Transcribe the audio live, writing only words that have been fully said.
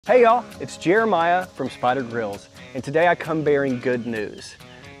Hey y'all, it's Jeremiah from Spider Grills, and today I come bearing good news.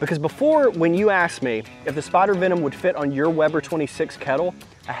 Because before, when you asked me if the Spider Venom would fit on your Weber 26 kettle,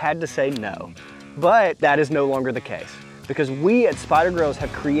 I had to say no. But that is no longer the case, because we at Spider Grills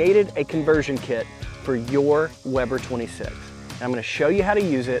have created a conversion kit for your Weber 26. And I'm gonna show you how to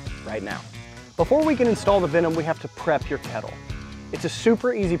use it right now. Before we can install the Venom, we have to prep your kettle. It's a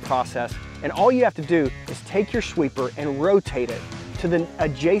super easy process, and all you have to do is take your sweeper and rotate it to the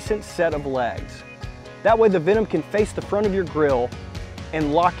adjacent set of legs. That way the Venom can face the front of your grill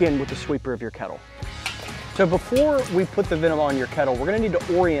and lock in with the sweeper of your kettle. So before we put the Venom on your kettle, we're gonna need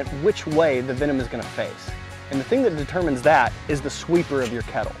to orient which way the Venom is gonna face. And the thing that determines that is the sweeper of your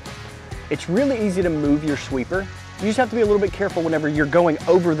kettle. It's really easy to move your sweeper. You just have to be a little bit careful whenever you're going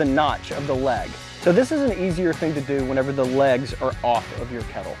over the notch of the leg. So this is an easier thing to do whenever the legs are off of your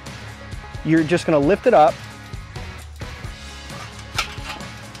kettle. You're just gonna lift it up.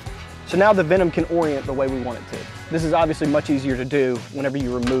 So now the Venom can orient the way we want it to. This is obviously much easier to do whenever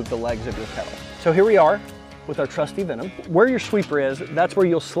you remove the legs of your kettle. So here we are with our trusty Venom. Where your sweeper is, that's where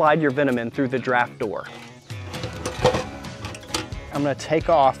you'll slide your Venom in through the draft door. I'm gonna take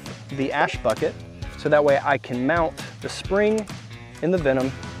off the ash bucket so that way I can mount the spring in the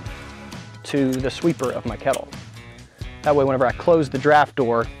Venom to the sweeper of my kettle. That way whenever I close the draft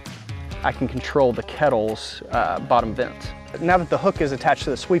door, I can control the kettle's bottom vents. Now that the hook is attached to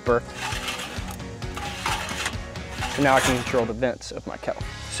the sweeper, so now I can control the vents of my kettle.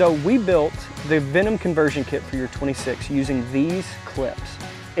 So we built the Venom conversion kit for your 26 using these clips.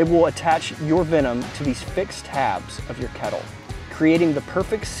 It will attach your Venom to these fixed tabs of your kettle, creating the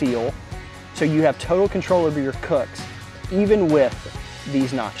perfect seal so you have total control over your cooks, even with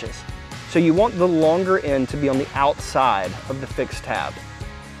these notches. So you want the longer end to be on the outside of the fixed tab.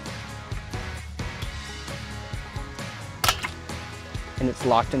 And it's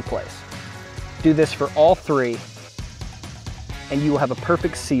locked in place. Do this for all three, and you will have a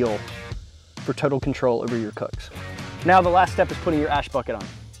perfect seal for total control over your cooks. Now the last step is putting your ash bucket on.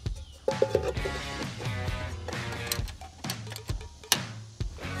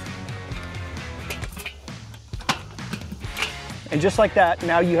 And just like that,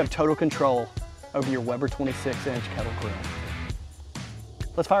 now you have total control over your Weber 26-inch Kettle Grill.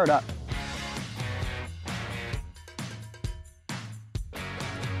 Let's fire it up.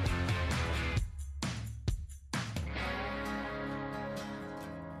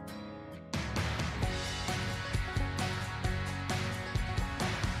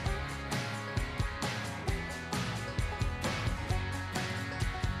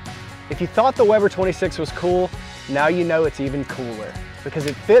 If you thought the Weber 26 was cool, now you know it's even cooler because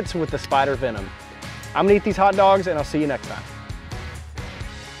it fits with the Spider Venom. I'm gonna eat these hot dogs and I'll see you next time.